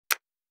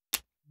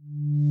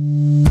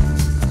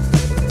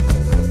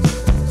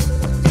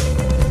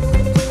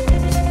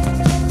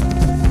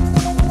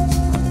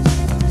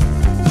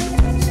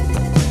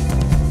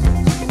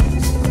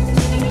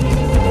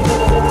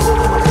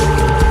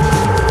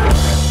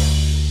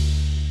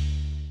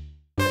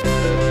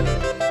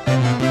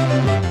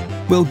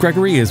Will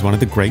Gregory is one of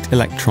the great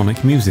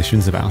electronic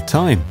musicians of our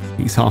time.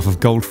 He's half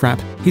of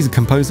Goldfrapp, he's a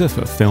composer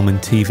for film and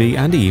TV,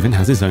 and he even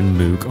has his own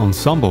Moog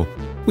ensemble.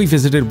 We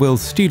visited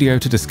Will's studio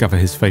to discover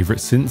his favourite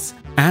synths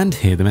and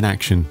hear them in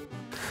action.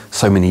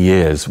 So many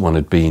years one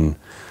had been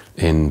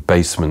in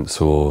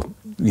basements or,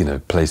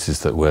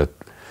 places that were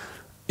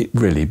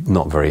really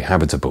not very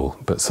habitable,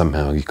 but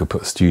somehow you could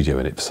put a studio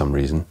in it for some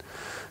reason.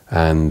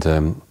 And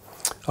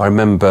I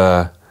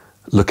remember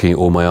looking at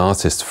all my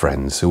artist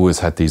friends who always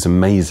had these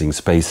amazing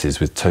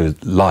spaces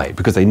with light,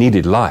 because they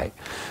needed light.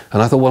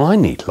 And I thought, well, I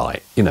need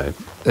light,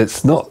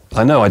 it's not,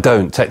 I know I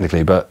don't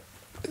technically, but,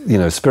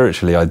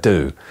 spiritually I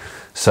do.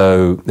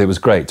 So it was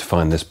great to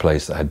find this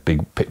place that had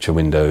big picture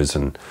windows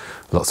and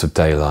lots of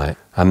daylight,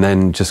 and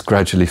then just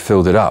gradually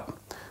filled it up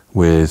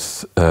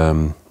with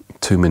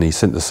too many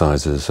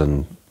synthesizers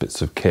and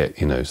bits of kit,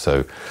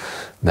 so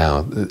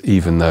now,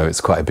 even though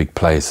it's quite a big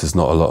place, there's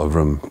not a lot of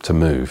room to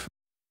move.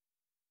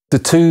 The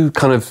two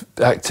kind of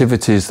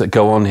activities that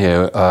go on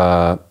here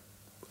are,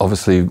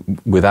 obviously,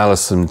 with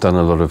Alison, done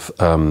a lot of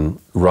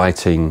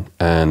writing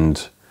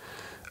and,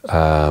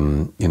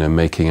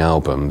 making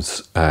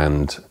albums.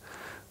 And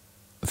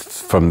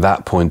from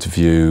that point of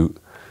view,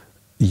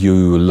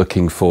 you're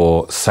looking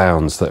for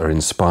sounds that are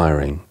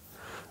inspiring.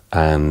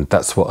 And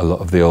that's what a lot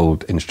of the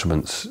old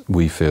instruments,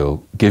 we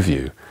feel, give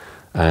you.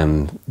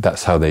 And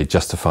that's how they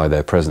justify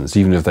their presence.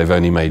 Even if they've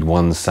only made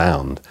one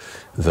sound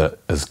that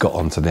has got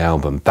onto the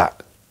album,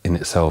 that in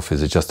itself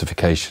is a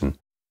justification.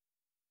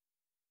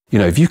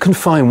 If you can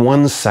find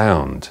one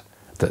sound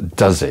that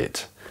does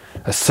it,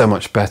 that's so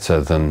much better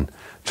than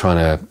trying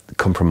to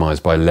compromise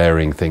by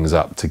layering things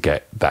up to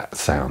get that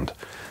sound.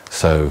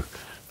 So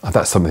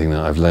that's something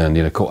that I've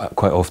learned,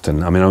 quite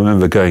often. I mean, I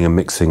remember going and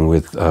mixing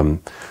with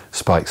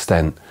Spike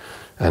Stent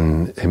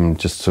and him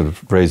just sort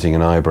of raising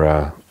an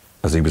eyebrow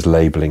as he was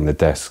labeling the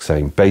desk,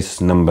 saying bass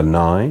number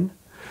 9,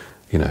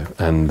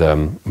 and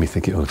me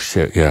thinking, oh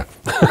shit, yeah.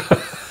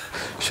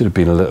 Should have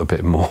been a little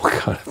bit more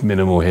kind of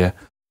minimal here.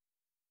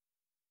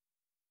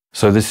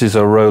 So this is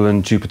a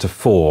Roland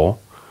Jupiter-4,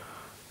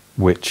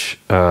 which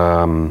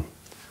I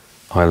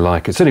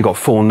like. It's only got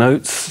 4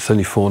 notes. It's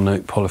only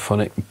 4-note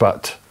polyphonic,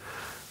 but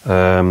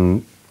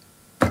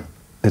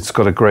it's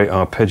got a great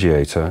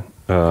arpeggiator,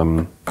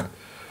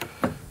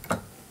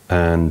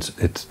 and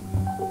it's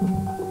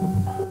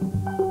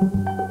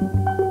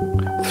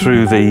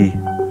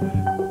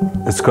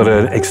it's got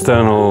an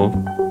external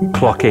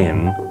clock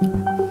in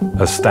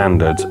as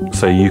standard,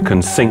 so you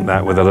can sync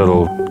that with a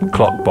little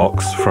clock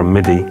box from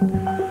MIDI,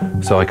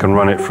 so I can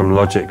run it from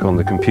Logic on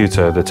the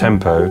computer, the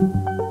tempo,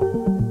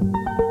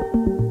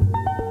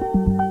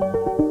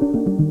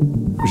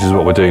 which is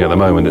what we're doing at the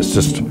moment. It's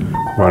just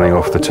running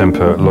off the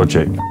tempo at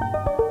Logic.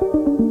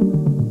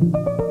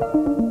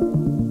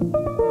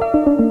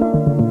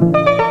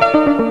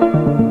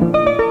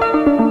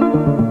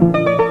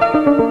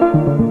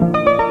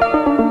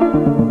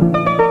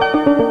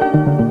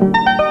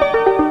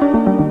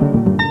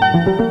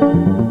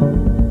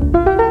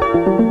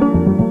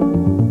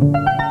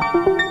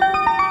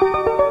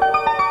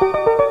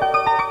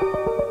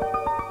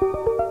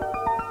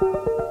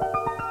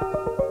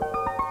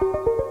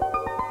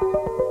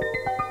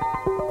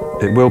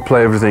 It will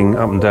play everything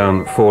up and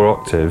down 4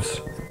 octaves.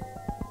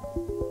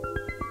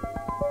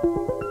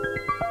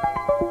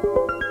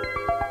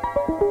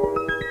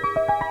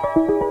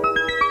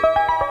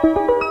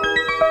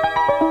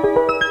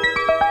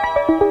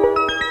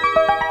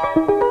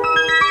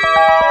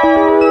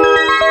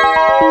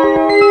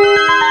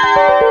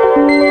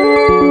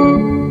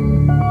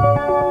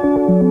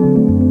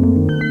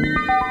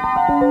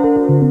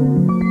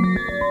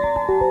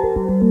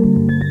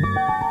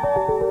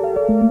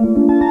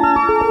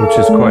 Which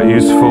is quite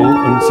useful,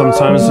 and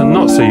sometimes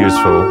not so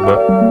useful,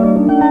 but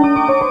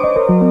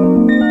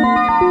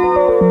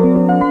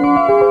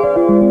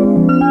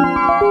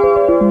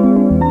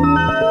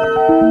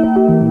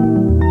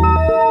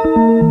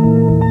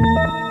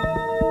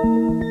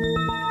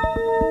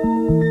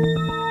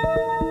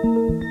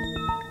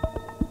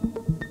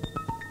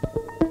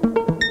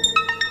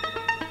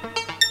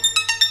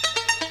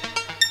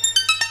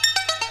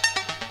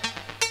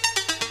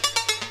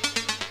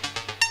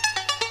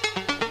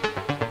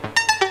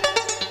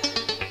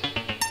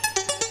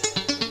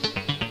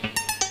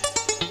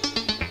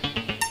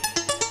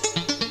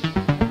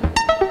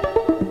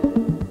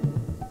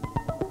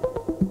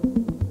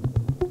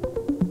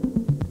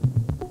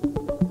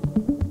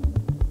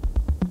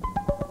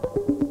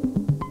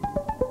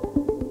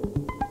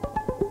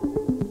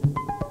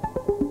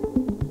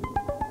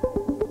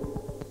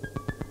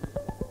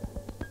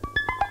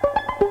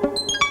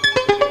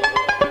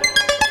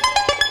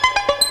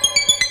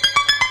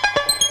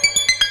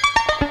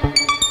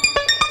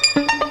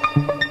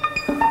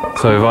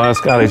so if I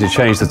ask Ali to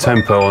change the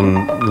tempo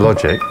on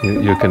Logic,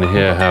 you're going to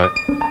hear how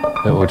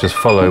it will just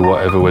follow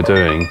whatever we're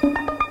doing.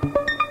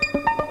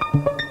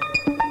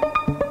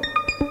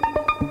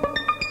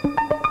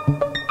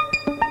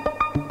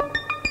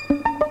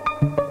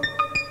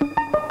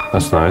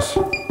 That's nice.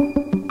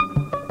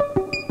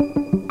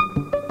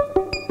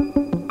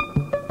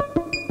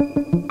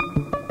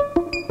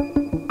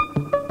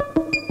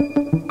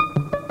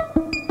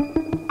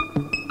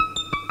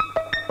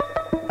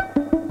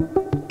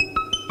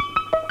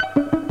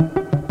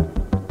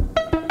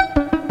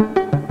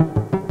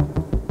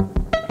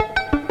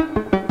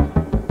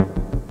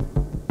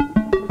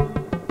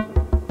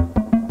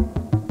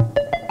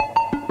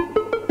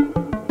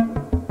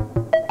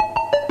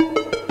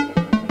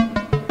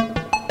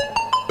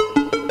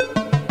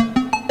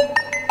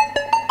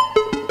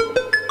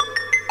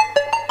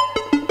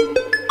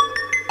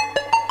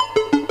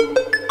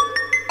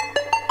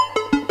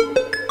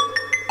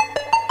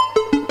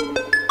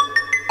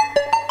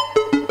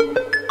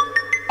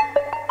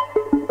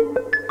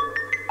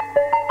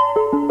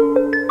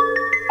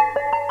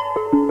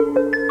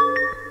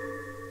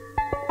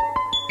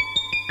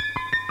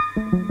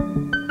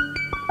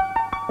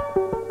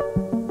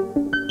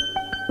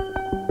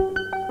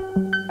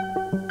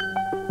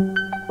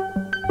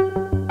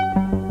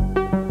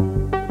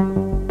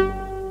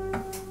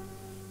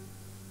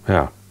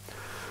 Yeah.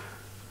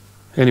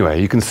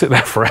 Anyway, you can sit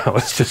there for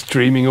hours just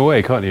dreaming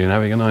away, can't you, and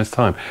having a nice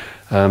time.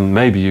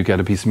 Maybe you get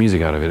a piece of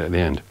music out of it at the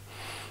end.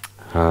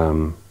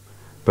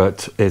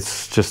 But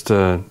it's just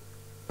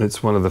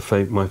it's one of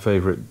the my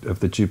favourite of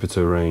the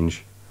Jupiter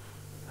range.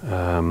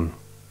 And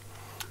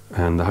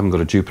I haven't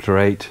got a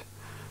Jupiter-8,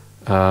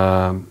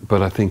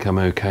 but I think I'm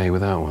okay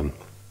without one.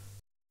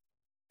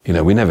 You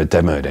know, we never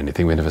demoed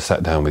anything. We never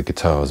sat down with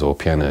guitars or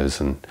pianos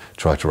and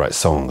tried to write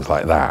songs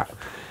like that.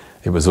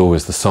 It was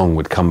always the song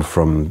would come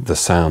from the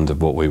sound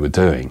of what we were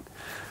doing.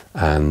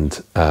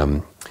 And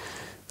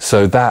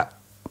so that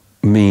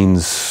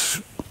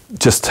means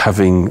just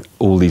having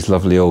all these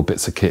lovely old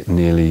bits of kit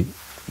nearly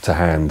to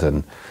hand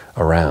and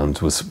around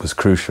was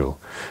crucial.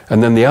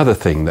 And then the other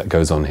thing that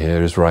goes on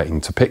here is writing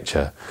to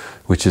picture,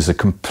 which is a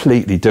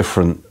completely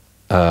different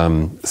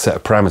set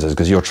of parameters,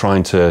 because you're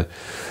trying to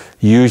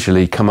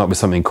usually come up with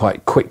something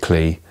quite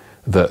quickly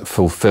that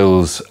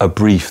fulfills a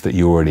brief that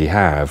you already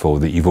have or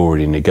that you've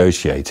already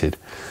negotiated.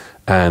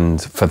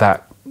 And for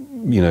that,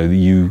 you know,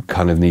 you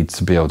kind of need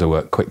to be able to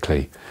work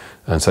quickly.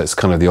 And so it's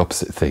kind of the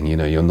opposite thing, you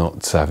know, you're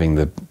not having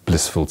the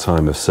blissful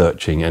time of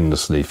searching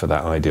endlessly for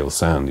that ideal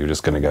sound. You're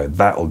just going to go,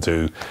 that'll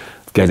do,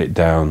 get it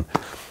down,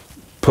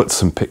 put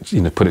some picture,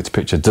 you know, put it to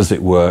picture. Does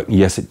it work?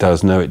 Yes, it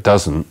does. No, it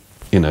doesn't.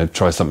 You know,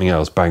 try something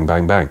else, bang,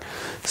 bang, bang.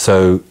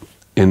 So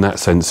in that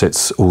sense,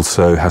 it's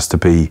also has to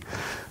be,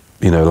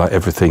 you know, like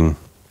everything.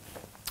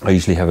 I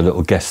usually have a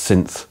little guest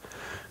synth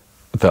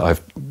that I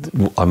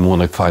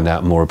want to find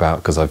out more about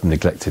because I've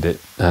neglected it,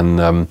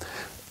 and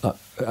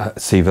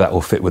see if that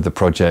will fit with the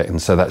project.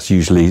 And so that's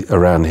usually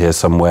around here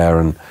somewhere,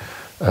 and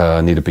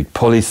I need a big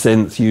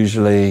Polysynth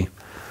usually,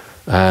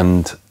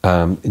 and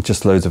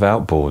just loads of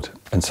outboard.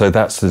 And so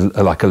that's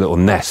like a little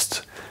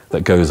nest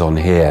that goes on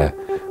here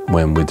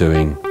when we're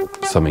doing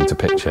something to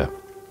picture.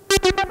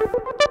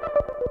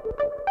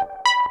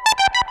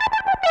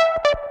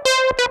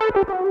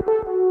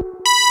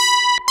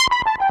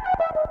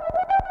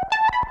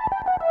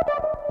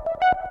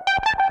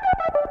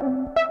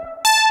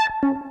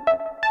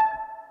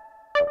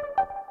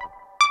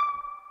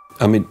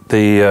 I mean,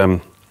 I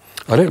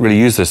don't really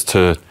use this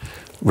to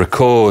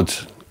record,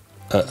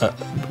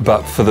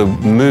 but for the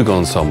Moog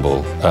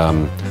ensemble,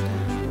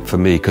 for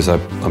me, because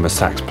I'm a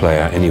sax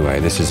player anyway,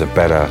 this is a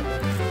better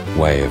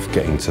way of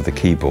getting to the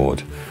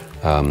keyboard,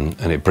 and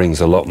it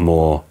brings a lot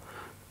more,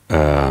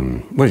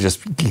 well, it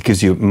just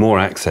gives you more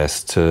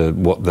access to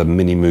what the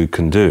Minimoog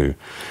can do,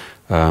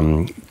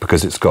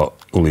 because it's got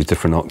all these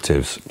different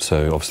octaves.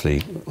 So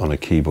obviously on a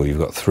keyboard you've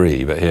got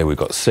 3, but here we've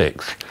got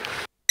 6.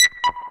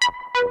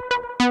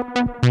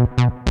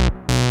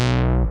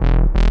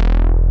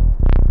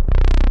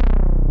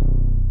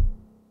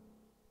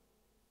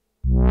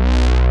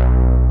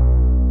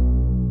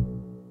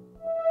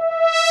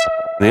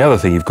 The other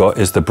thing you've got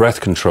is the breath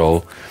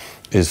control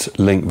is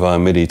linked via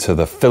MIDI to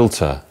the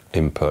filter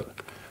input.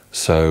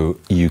 So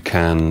you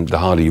can, the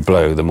harder you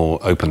blow, the more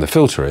open the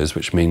filter is,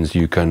 which means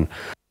you can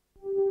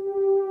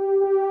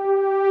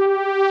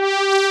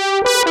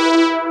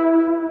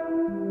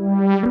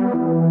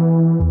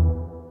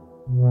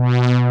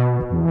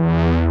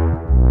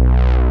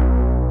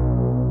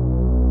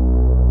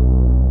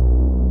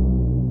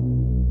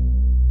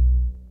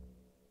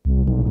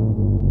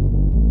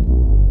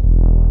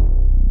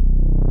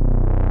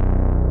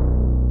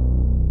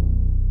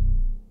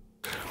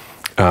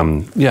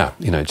yeah,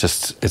 you know,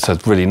 just it's a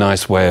really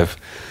nice way of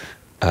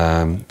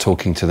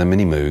talking to the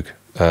Minimoog.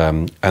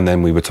 And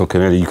then we were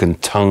talking earlier, you can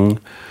tongue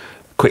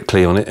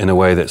quickly on it in a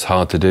way that's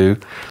hard to do.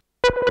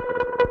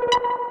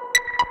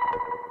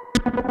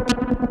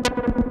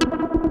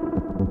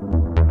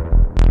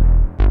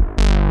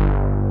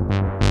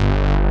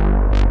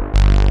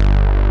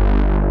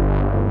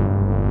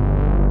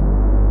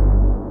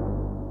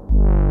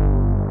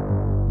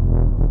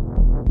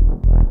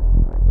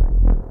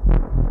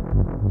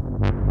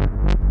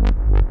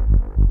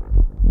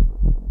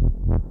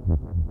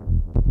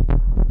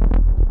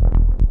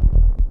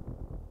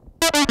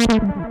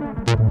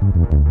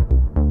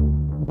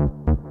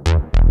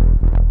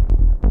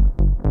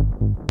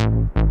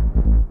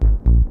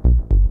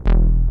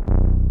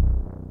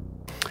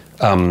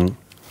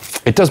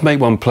 It does make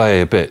one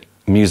play a bit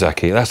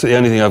music-y. That's the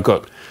only thing I've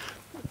got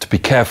to be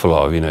careful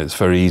of. You know, it's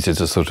very easy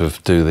to sort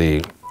of do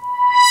the,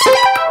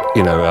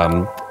 you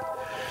know,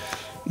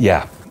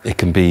 yeah, it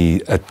can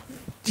be,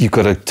 you've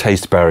got a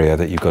taste barrier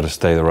that you've got to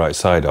stay the right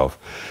side of.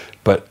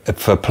 But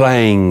for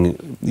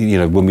playing, you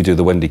know, when we do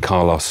the Wendy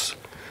Carlos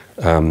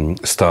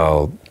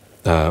style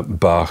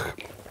Bach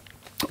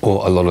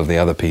or a lot of the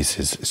other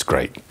pieces, it's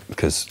great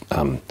because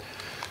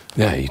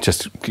yeah, you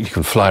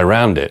can fly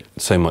around it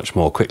so much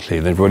more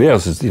quickly than everybody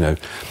else is, you know.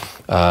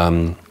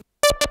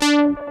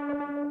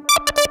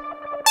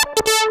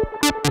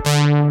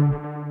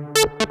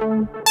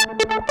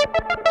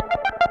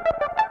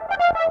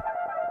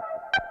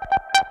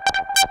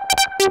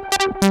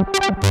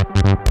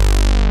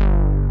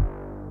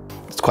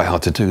 It's quite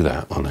hard to do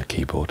that on a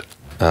keyboard.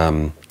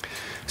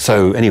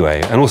 So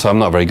anyway, and also I'm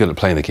not very good at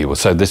playing the keyboard,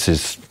 so this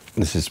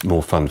is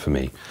more fun for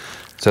me.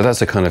 So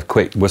that's a kind of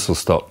quick whistle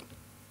stop.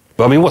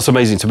 But I mean, what's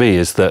amazing to me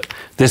is that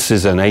this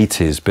is an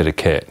 80s bit of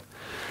kit,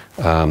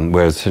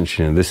 whereas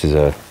essentially, you know, this is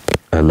a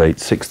late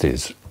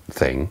 60s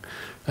thing.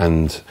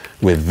 And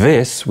with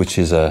this, which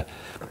is a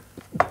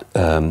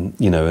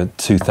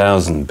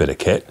 2000 bit of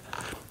kit,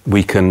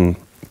 we can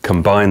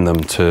combine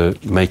them to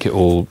make it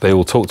all, they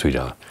all talk to each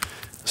other.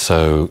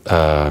 So,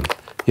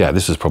 yeah,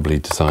 this is probably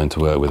designed to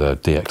work with a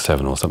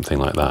DX7 or something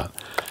like that.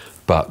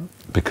 But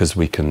because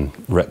we can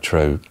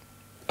retro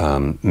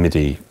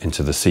MIDI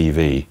into the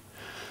CV,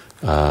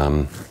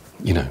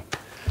 you know,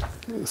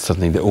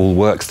 suddenly it all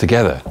works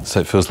together.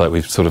 So it feels like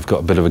we've sort of got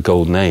a bit of a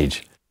golden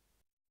age.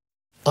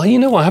 Oh, you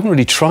know, I haven't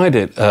really tried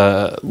it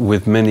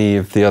with many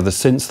of the other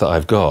synths that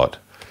I've got.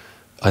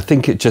 I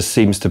think it just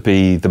seems to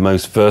be the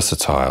most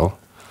versatile.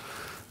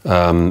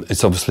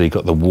 It's obviously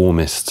got the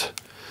warmest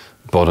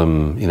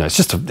bottom, you know, it's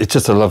just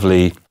a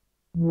lovely.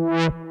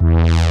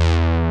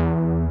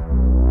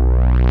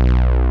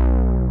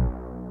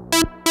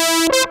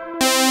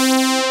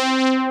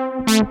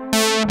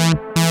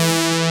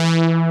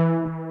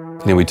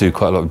 You know, we do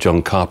quite a lot of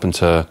John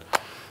Carpenter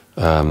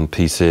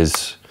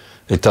pieces.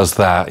 It does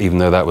that, even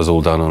though that was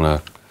all done on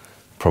a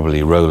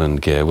probably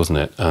Roland gear, wasn't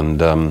it? And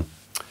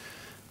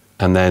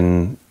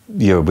then,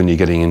 you know, when you're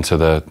getting into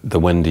the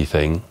Wendy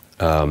thing,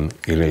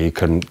 you know, you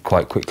can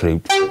quite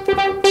quickly.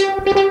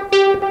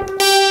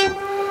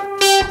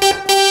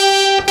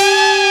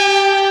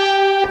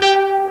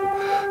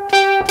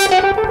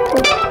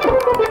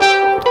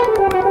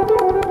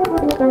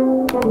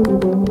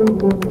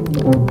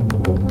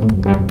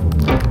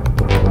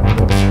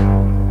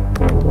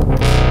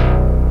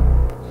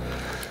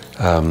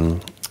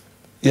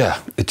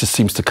 Yeah, it just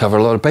seems to cover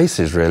a lot of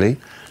bases, really.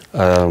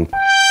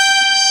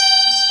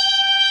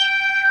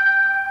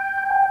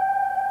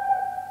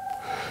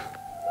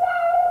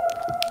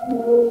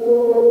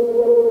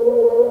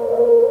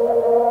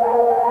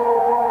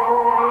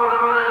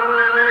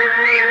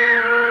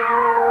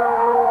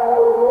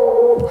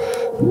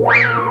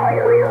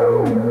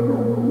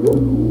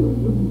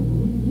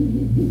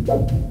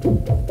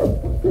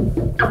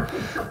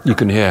 You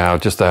can hear how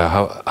just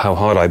how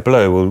hard I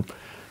blow. Well,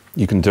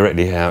 you can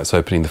directly hear how it's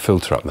opening the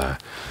filter up there.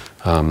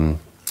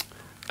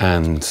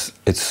 And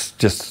it's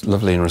just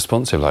lovely and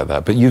responsive like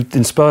that. But you've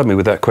inspired me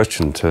with that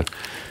question to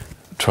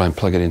try and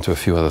plug it into a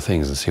few other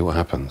things and see what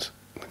happens.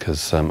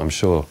 Because I'm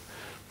sure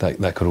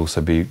that could also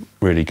be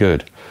really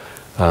good.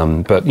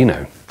 But, you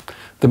know,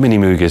 the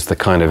Minimoog is the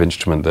kind of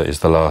instrument that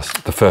is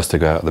the first to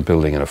go out of the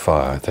building in a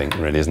fire, I think,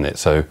 really, isn't it?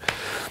 So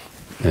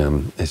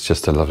it's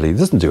just a lovely, it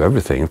doesn't do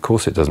everything, of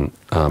course it doesn't,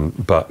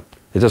 but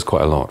it does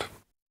quite a lot.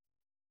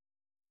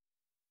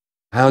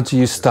 How do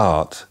you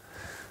start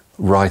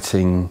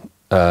writing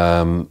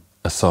a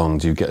song?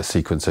 Do you get a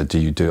sequencer? Do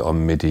you do it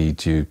on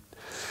MIDI?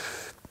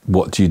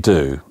 What do you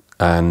do?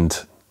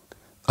 And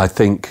I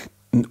think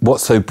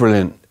what's so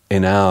brilliant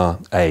in our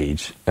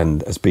age,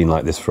 and has been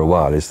like this for a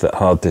while, is that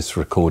hard disk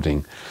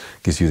recording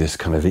gives you this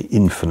kind of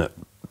infinite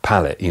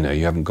palette. You know,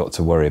 you haven't got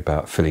to worry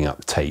about filling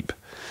up tape.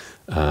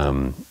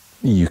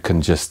 You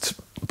can just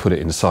put it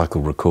in cycle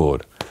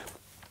record.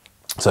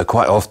 So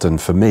quite often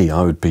for me,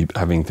 I would be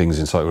having things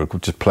in cycle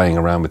record, just playing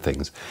around with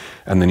things.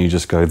 And then you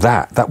just go,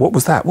 what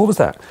was that? What was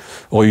that?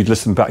 Or you'd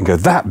listen back and go,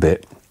 that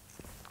bit,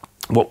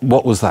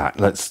 what was that?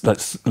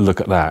 Let's look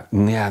at that.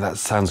 And yeah, that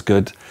sounds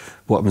good.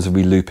 What happens if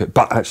we loop it,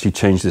 but actually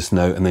change this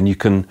note? And then you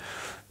can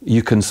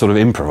sort of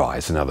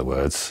improvise, in other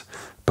words,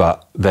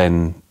 but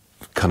then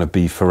kind of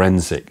be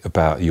forensic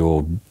about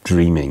your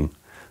dreaming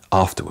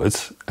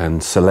afterwards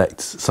and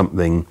select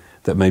something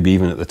that maybe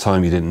even at the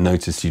time you didn't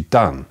notice you'd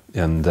done.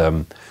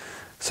 And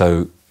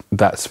so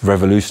that's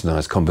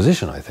revolutionized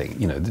composition, I think,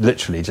 you know,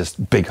 literally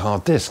just big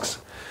hard disks.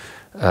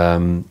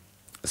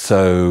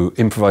 So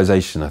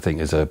improvisation, I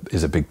think, is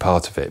a big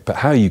part of it. But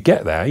how you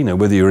get there, you know,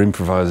 whether you're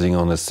improvising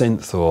on a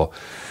synth or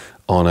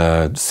on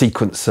a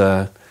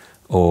sequencer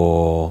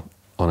or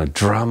on a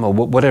drum or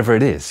whatever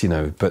it is, you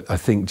know, but I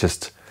think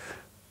just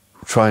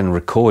try and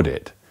record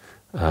it.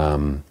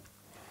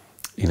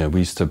 You know,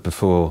 we used to,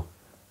 before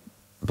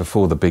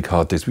the big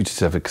hard disk, we just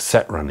have a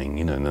cassette running,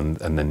 you know,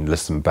 and then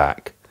listen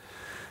back.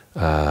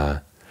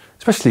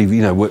 Especially,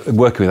 you know,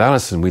 working with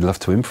Alison, we love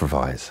to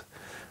improvise.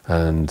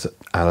 And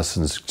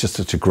Alison's just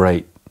such a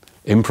great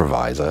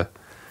improviser.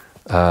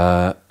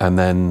 And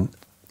then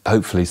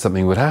hopefully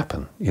something would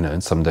happen, you know,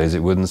 and some days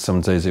it would and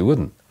some days it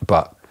wouldn't.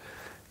 But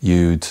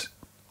you'd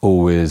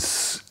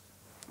always,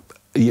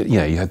 you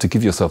know, you had to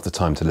give yourself the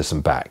time to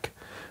listen back.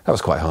 That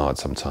was quite hard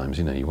sometimes,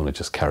 you know, you want to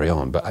just carry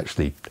on, but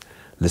actually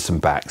listen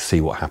back, see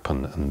what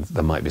happened, and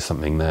there might be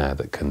something there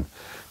that can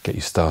get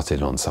you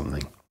started on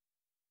something.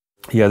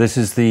 Yeah, this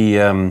is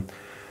the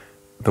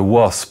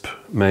Wasp,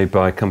 made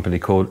by a company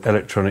called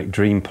Electronic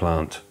Dream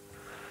Plant.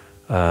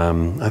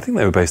 I think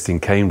they were based in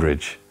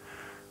Cambridge.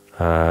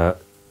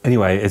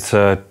 Anyway, it's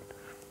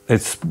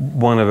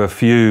one of a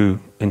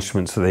few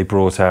instruments that they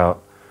brought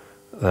out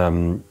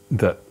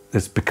that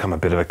has become a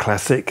bit of a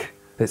classic.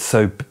 It's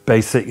so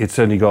basic. It's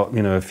only got,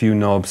 you know, a few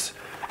knobs.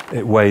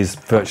 It weighs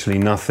virtually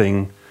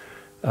nothing.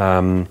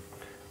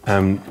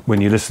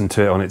 When you listen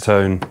to it on its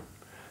own,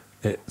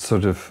 it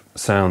sort of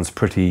sounds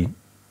pretty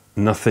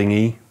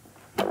nothing-y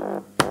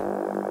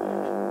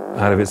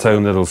out of its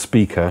own little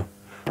speaker.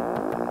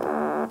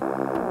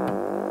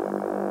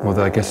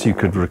 Although I guess you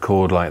could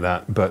record like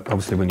that, but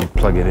obviously when you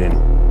plug it in,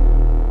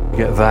 you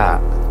get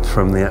that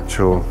from the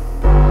actual.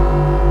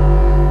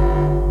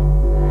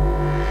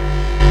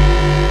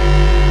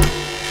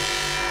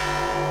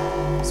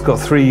 It's got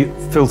 3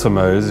 filter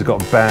modes. It's got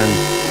band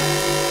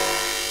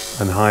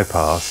and high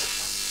pass,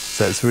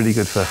 so it's really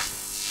good for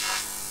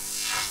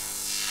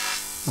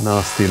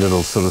nasty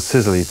little sort of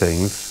sizzly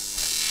things.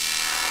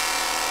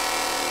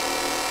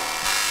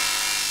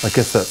 I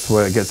guess that's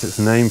where it gets its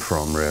name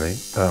from, really.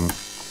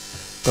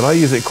 But I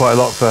use it quite a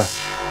lot for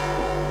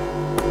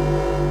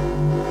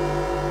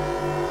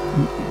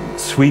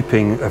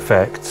sweeping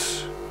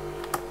effects.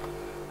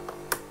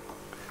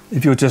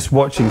 If you're just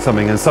watching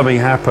something and something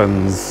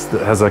happens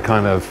that has a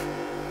kind of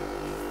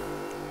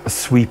a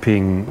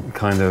sweeping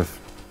kind of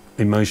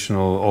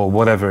emotional or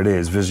whatever it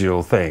is,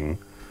 visual thing,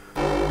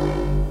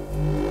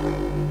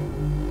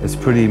 it's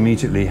pretty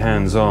immediately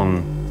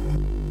hands-on.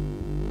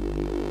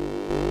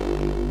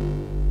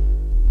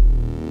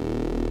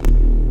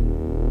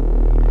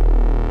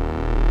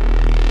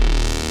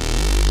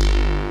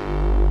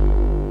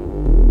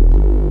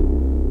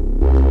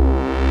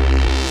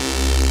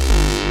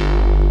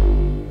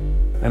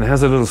 And it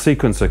has a little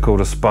sequencer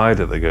called a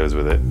spider that goes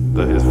with it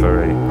that is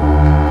very...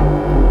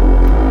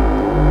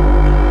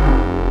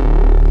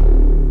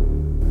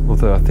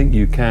 Although I think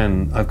you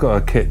can... I've got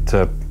a kit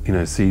to, you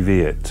know,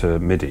 CV it to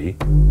MIDI.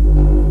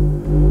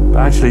 But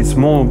actually it's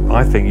more,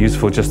 I think,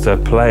 useful just to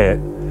play it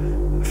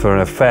for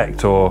an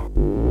effect or...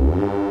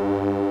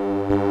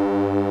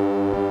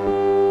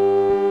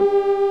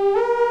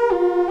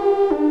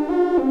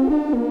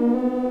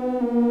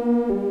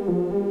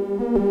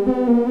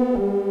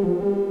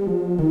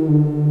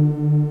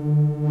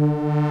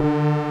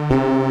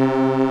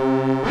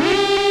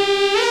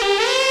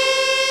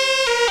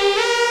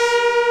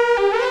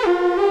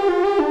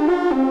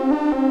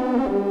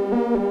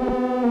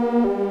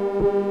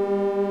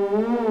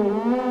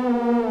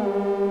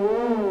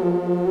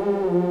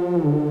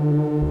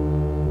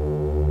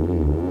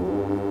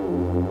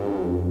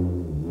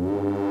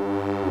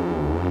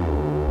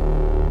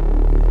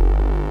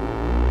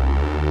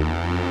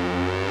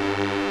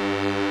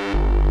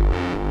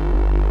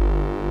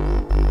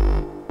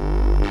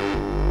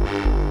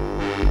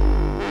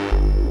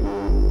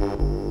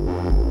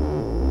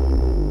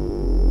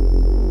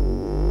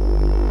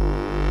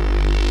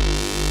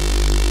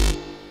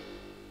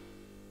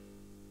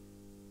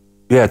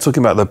 Yeah,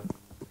 talking about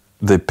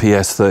the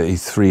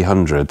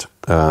PS-3300,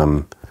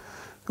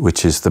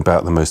 which is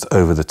about the most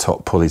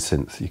over-the-top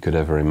polysynth you could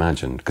ever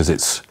imagine, because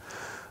it's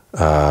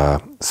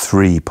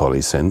 3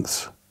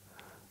 polysynths,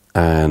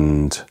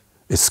 and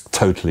it's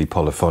totally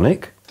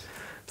polyphonic,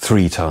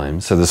 3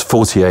 times. So there's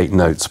 48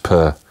 notes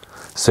per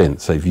synth.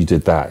 So if you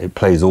did that, it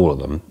plays all of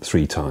them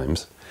 3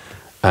 times,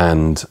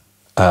 and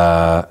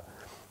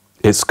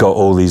it's got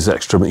all these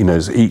extra. You know,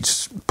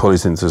 each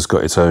polysynth has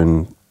got its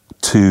own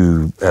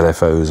 2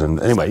 LFOs,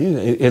 and anyway,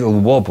 it'll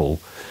wobble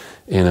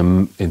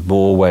in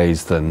more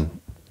ways than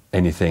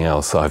anything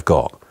else that I've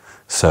got.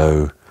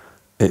 So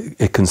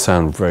it can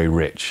sound very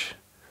rich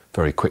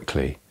very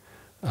quickly.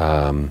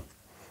 And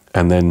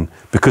then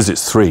because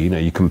it's 3, you know,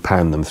 you can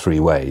pan them 3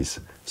 ways.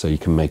 So you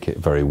can make it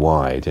very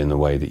wide in the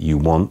way that you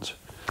want.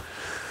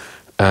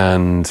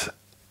 And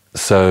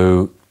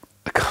so,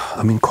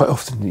 I mean, quite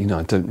often, you know,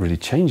 I don't really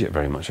change it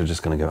very much. I'm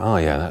just going to go, oh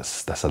yeah,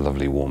 that's a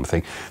lovely warm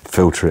thing.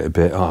 Filter it a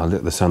bit. Oh,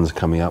 look, the sun's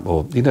coming up.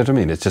 Or, you know what I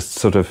mean? It just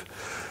sort of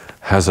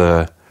has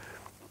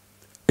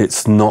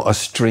it's not a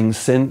string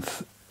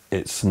synth.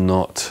 It's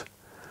not,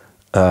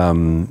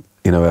 you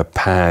know, a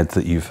pad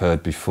that you've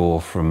heard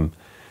before from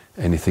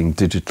anything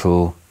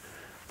digital.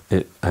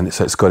 So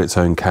it's got its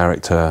own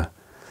character.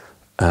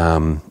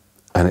 And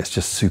it's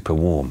just super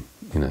warm,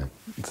 you know.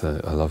 So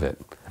I love it.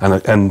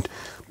 And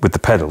with the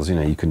pedals, you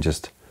know, you can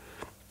just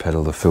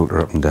pedal the filter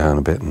up and down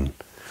a bit, and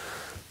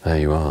there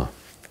you are.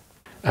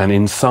 And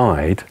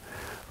inside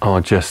are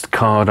just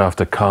card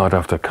after card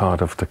after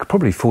card after,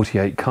 probably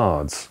 48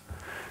 cards,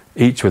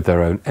 each with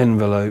their own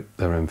envelope,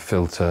 their own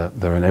filter,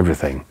 their own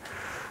everything.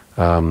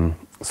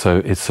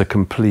 So it's a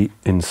complete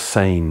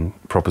insane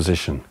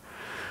proposition.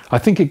 I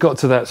think it got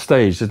to that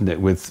stage, didn't it,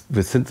 with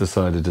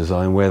synthesizer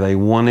design, where they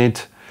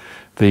wanted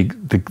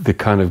the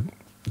kind of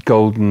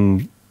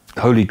golden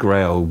holy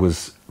grail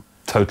was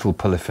total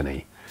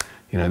polyphony.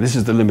 You know, this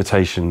is the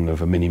limitation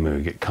of a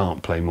Minimoog. It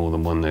can't play more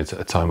than 1 note at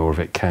a time, or if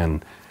it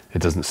can,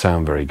 it doesn't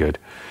sound very good.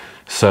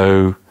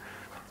 So,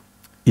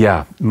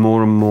 yeah,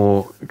 more and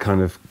more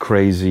kind of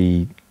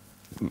crazy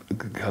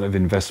kind of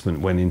investment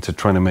went into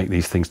trying to make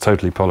these things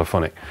totally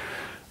polyphonic.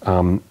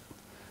 And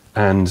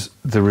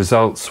the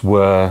results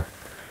were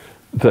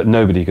that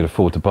nobody could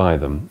afford to buy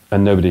them,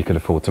 and nobody could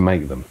afford to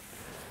make them.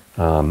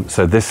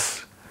 So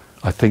this,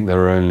 I think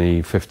there are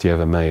only 50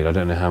 ever made. I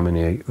don't know how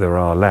many there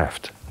are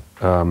left.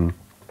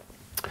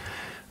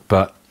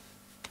 But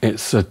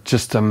it's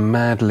just a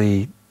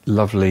madly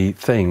lovely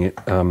thing.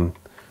 And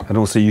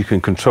also you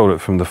can control it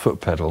from the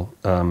foot pedal.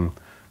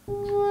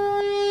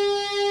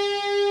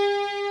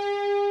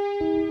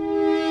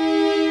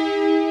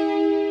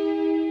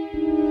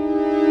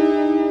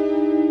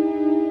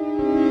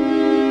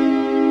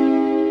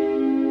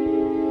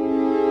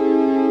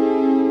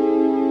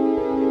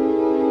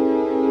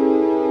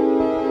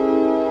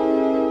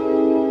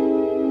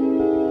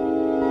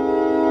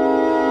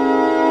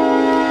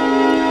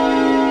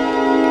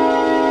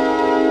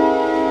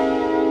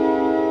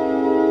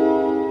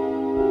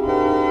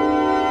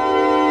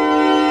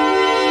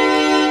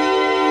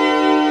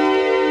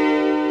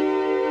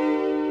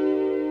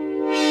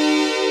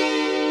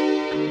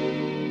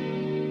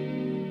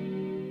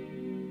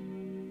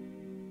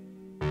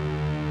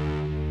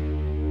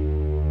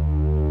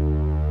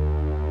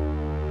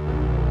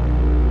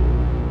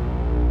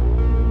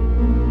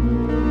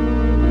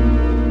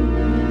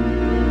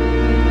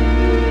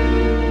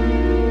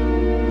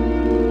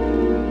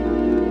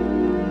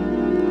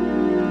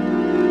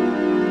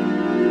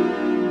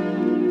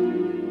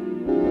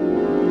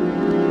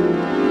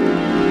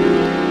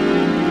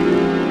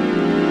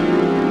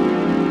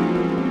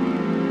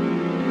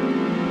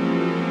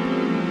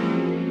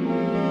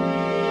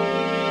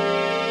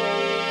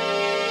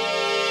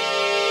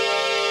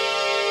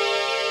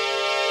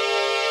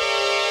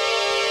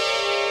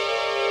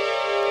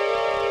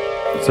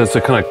 So it's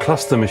a kind of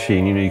cluster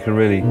machine, you know, you can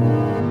really...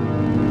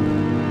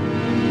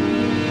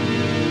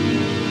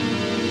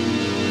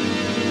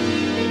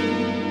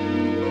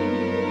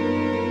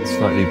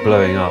 Slightly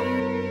blowing up.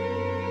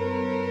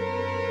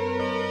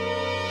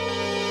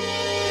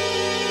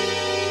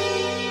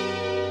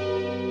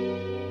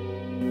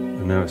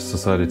 And now it's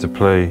decided to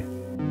play.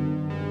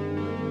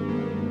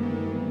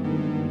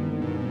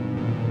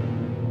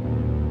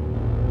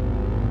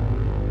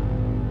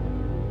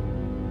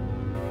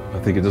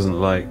 I think it doesn't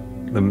like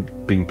them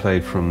being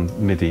played from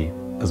MIDI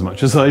as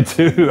much as I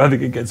do. I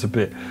think it gets a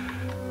bit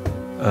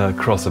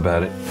cross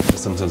about it.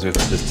 Sometimes we have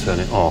to just turn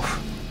it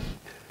off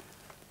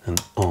and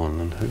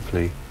on, and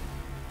hopefully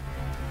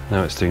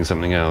now it's doing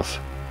something else.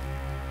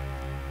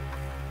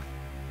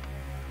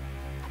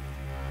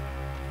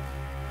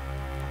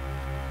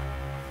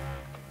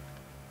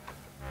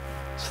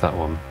 It's that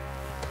one.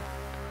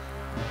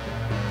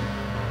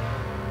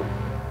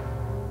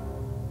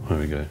 There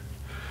we go.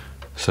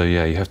 So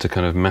yeah, you have to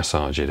kind of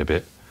massage it a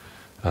bit.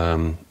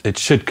 It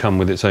should come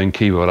with its own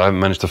keyboard. I haven't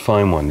managed to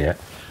find one yet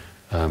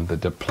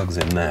that plugs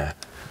in there.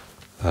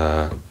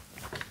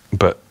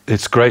 But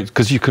it's great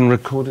because you can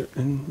record it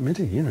in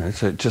MIDI, you know,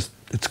 so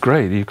it's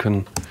great. You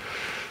can,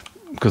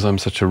 because I'm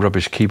such a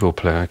rubbish keyboard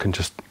player, I can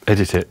just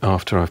edit it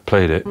after I've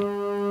played it.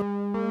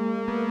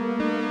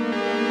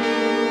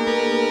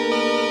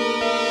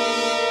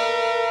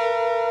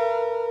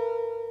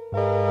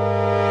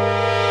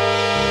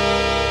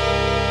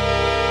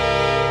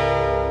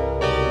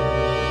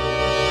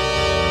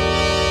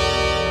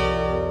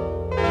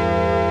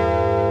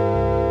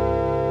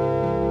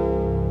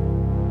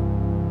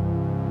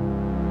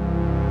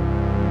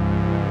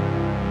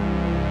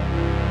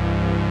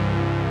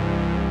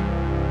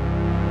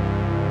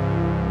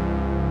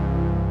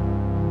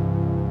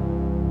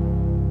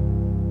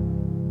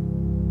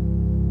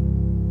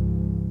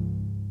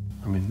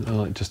 I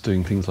like just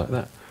doing things like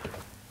that.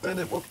 And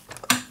it will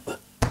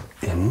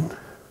in.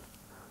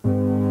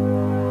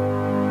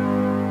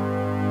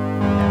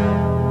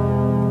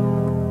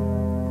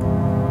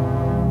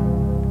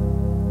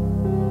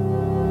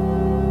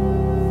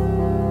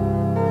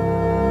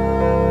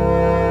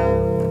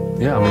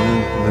 Yeah, I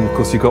mean, then of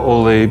course you've got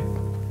all the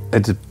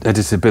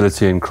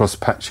editability and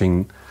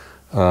cross-patching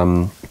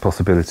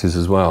possibilities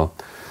as well,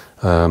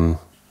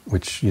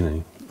 which, you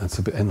know, that's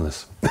a bit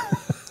endless.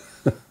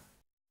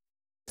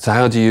 So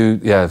how do you,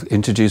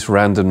 introduce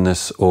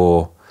randomness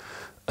or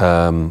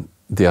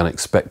the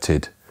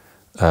unexpected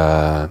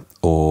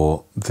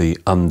or the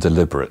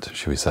undeliberate,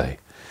 should we say?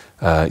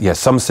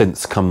 Some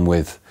synths come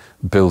with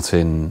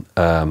built-in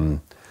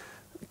kind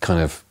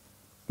of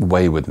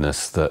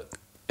waywardness that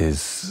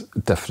is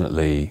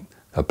definitely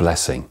a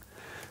blessing,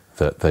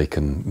 that they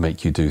can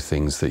make you do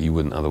things that you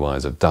wouldn't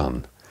otherwise have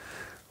done.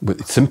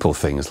 With simple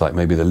things like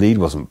maybe the lead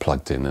wasn't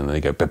plugged in and they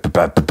go,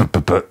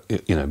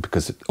 you know,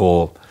 because,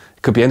 or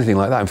it could be anything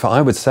like that. In fact,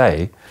 I would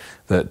say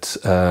that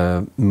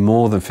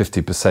more than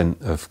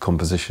 50% of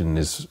composition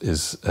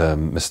is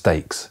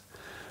mistakes,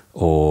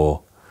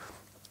 or,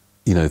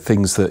 you know,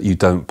 things that you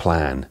don't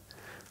plan.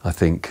 I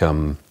think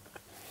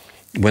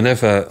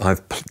whenever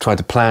I've tried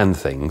to plan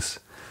things,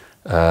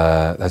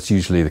 that's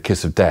usually the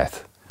kiss of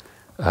death.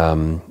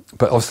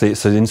 But obviously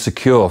it's an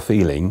insecure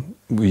feeling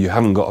where you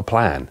haven't got a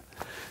plan.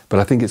 But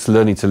I think it's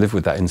learning to live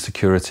with that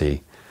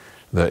insecurity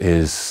that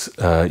is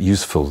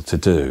useful to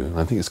do.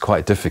 I think it's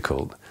quite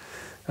difficult,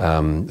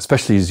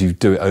 especially as you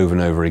do it over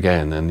and over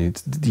again, and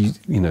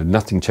you know,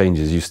 nothing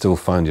changes. You still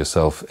find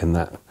yourself in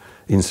that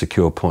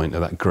insecure point,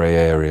 of that grey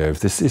area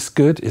of, this is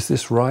good, is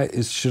this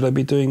right, should I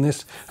be doing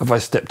this? Have I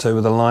stepped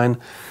over the line?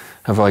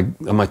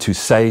 Am I too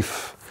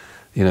safe?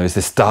 You know, is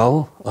this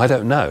dull? I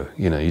don't know.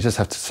 You know, you just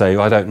have to say,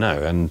 I don't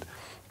know, and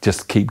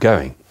just keep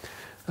going.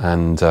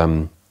 And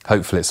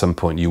hopefully at some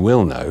point you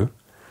will know,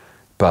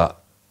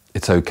 but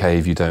it's okay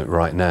if you don't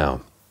right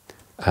now.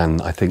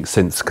 And I think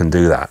synths can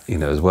do that, you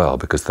know, as well,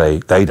 because they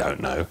don't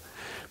know,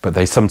 but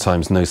they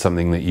sometimes know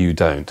something that you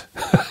don't.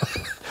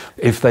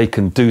 If they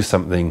can do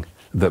something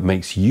that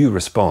makes you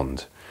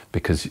respond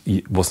because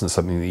it wasn't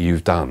something that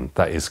you've done,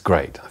 that is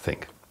great, I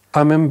think. I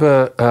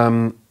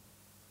remember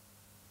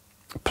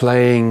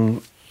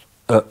playing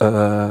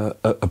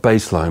a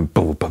bass line,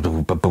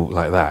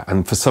 like that,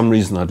 and for some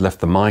reason I'd left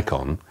the mic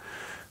on,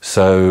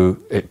 so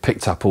it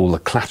picked up all the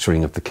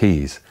clattering of the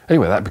keys.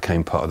 Anyway, that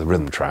became part of the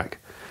rhythm track.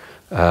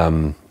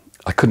 I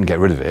couldn't get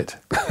rid of it,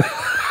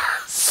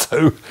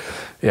 so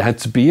it had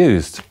to be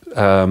used.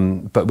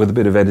 But with a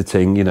bit of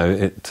editing, you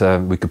know,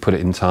 we could put it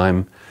in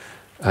time,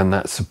 and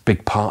that's a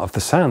big part of the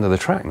sound of the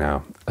track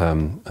now.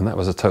 And that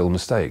was a total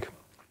mistake.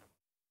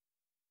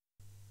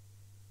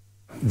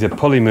 The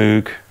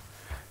Polymoog,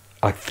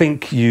 I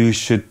think you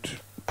should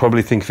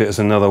probably think of it as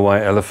another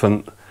white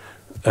elephant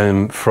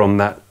from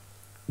that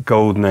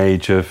golden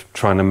age of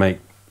trying to make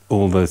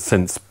all the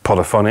synths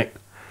polyphonic,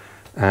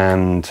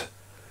 and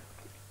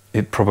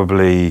it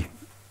probably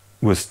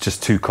was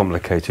just too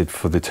complicated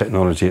for the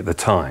technology at the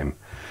time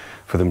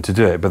for them to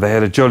do it. But they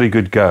had a jolly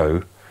good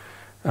go,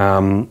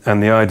 and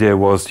the idea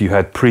was you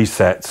had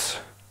presets.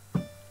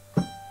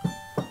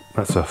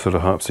 That's a sort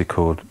of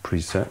harpsichord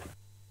preset.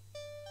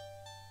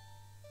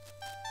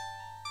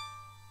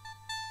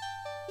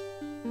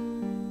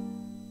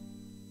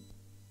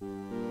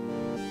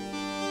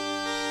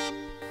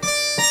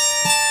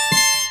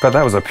 But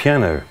that was a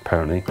piano,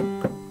 apparently.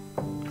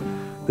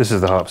 This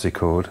is the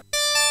harpsichord.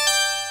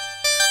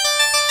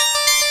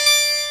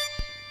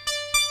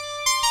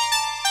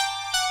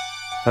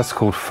 That's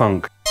called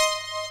funk.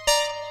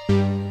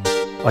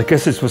 I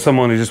guess it's for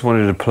someone who just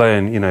wanted to play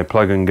and, you know,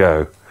 plug and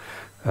go.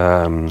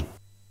 So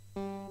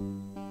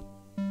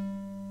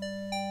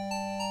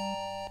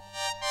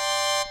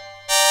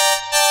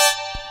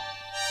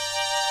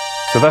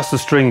that's the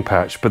string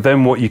patch, but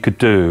then what you could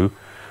do,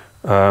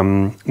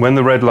 when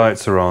the red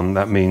lights are on,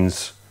 that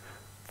means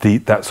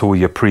that's all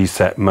your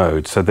preset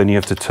mode. So then you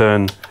have to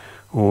turn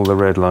all the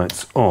red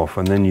lights off,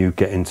 and then you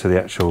get into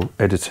the actual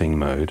editing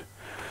mode.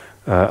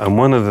 And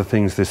one of the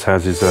things this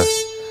has is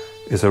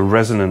a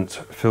resonant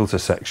filter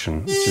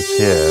section, which is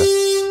here.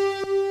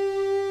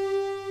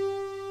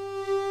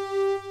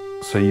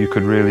 So you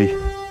could really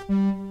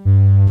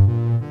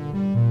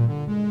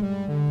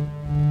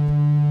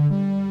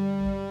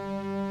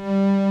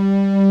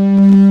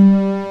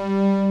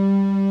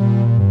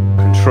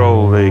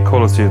control the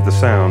quality of the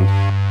sound.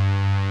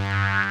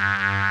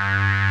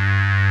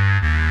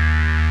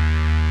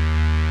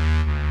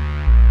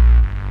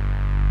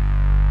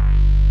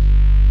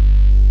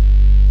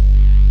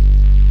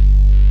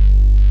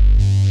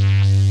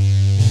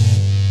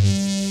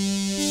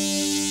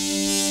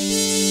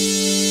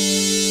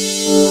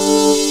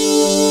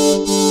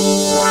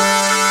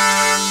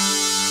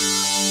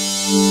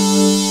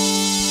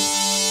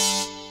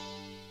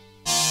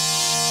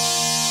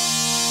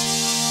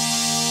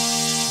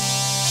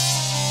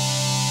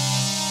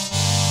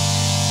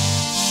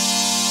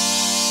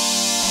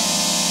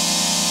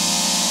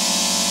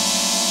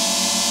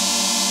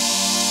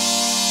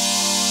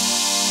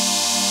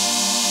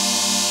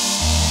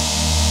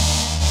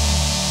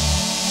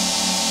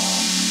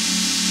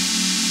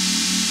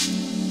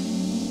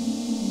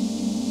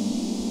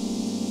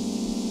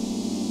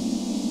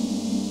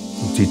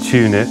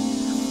 Detune it,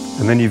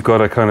 and then you've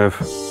got a kind of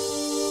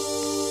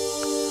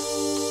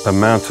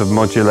amount of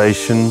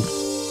modulation.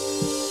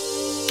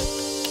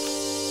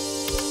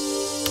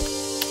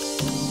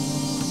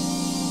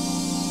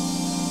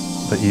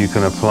 That you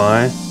can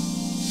apply.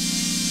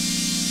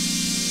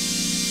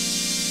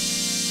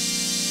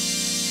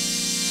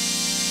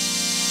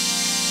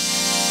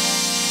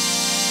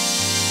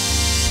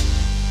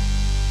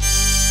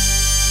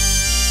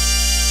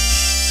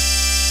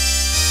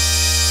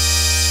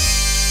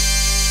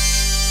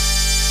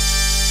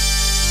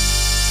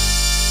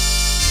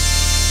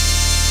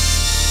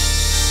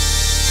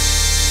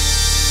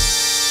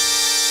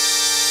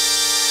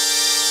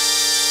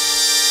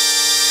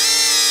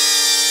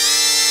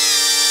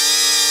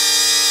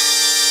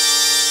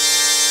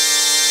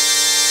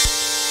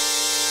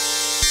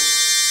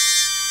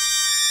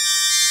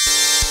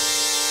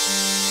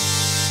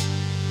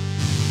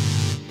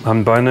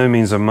 I'm by no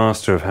means a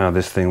master of how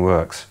this thing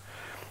works,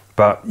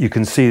 but you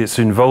can see it's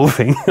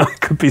involving. I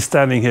could be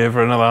standing here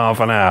for another half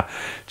an hour,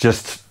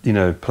 just, you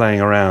know,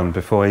 playing around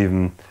before I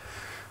even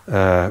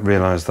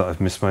realise that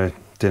I've missed my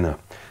dinner.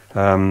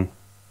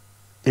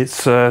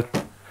 It's a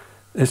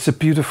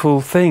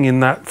beautiful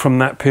thing from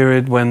that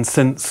period when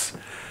synths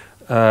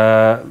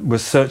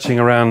was searching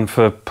around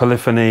for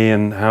polyphony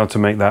and how to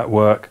make that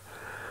work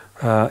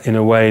in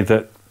a way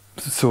that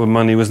sort of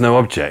money was no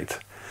object.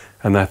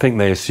 And I think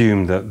they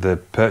assumed that the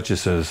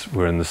purchasers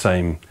were in the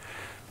same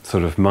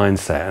sort of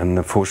mindset, and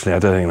unfortunately I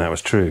don't think that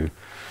was true.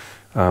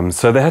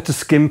 So they had to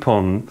skimp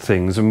on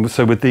things, and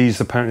so with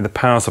these apparently the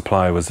power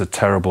supply was a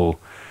terrible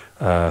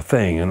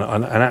thing,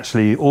 and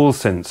actually all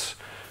synths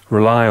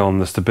rely on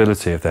the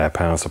stability of their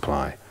power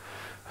supply.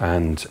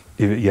 And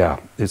yeah,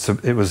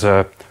 it was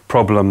a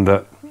problem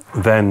that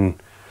then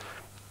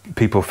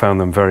people found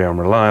them very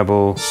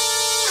unreliable.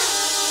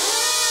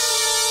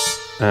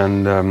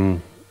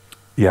 And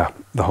yeah,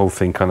 the whole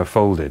thing kind of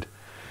folded.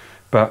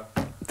 But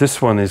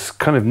this one is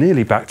kind of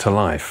nearly back to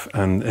life,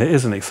 and it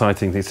is an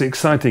exciting thing. It's an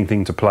exciting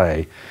thing to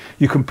play.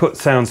 You can put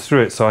sounds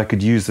through it, so I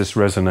could use this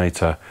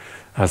resonator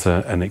as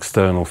an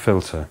external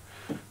filter.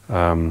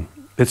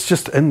 It's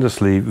just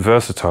endlessly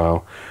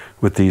versatile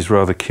with these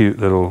rather cute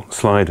little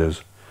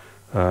sliders,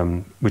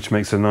 which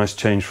makes a nice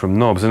change from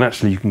knobs. And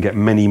actually you can get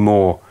many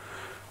more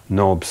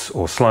knobs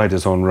or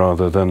sliders on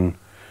rather than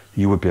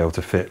you would be able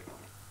to fit,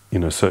 you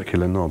know,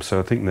 circular knobs. So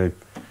I think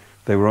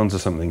they were onto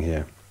something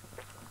here.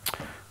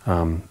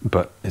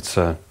 But it's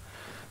a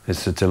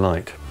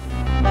delight.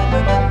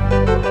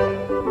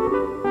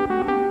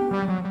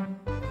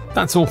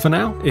 That's all for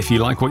now. If you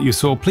like what you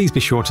saw, please be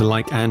sure to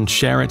like and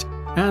share it,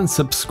 and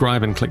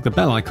subscribe and click the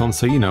bell icon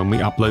so you know when we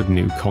upload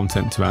new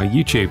content to our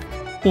YouTube.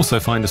 Also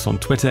find us on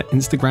Twitter,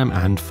 Instagram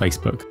and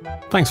Facebook.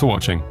 Thanks for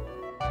watching.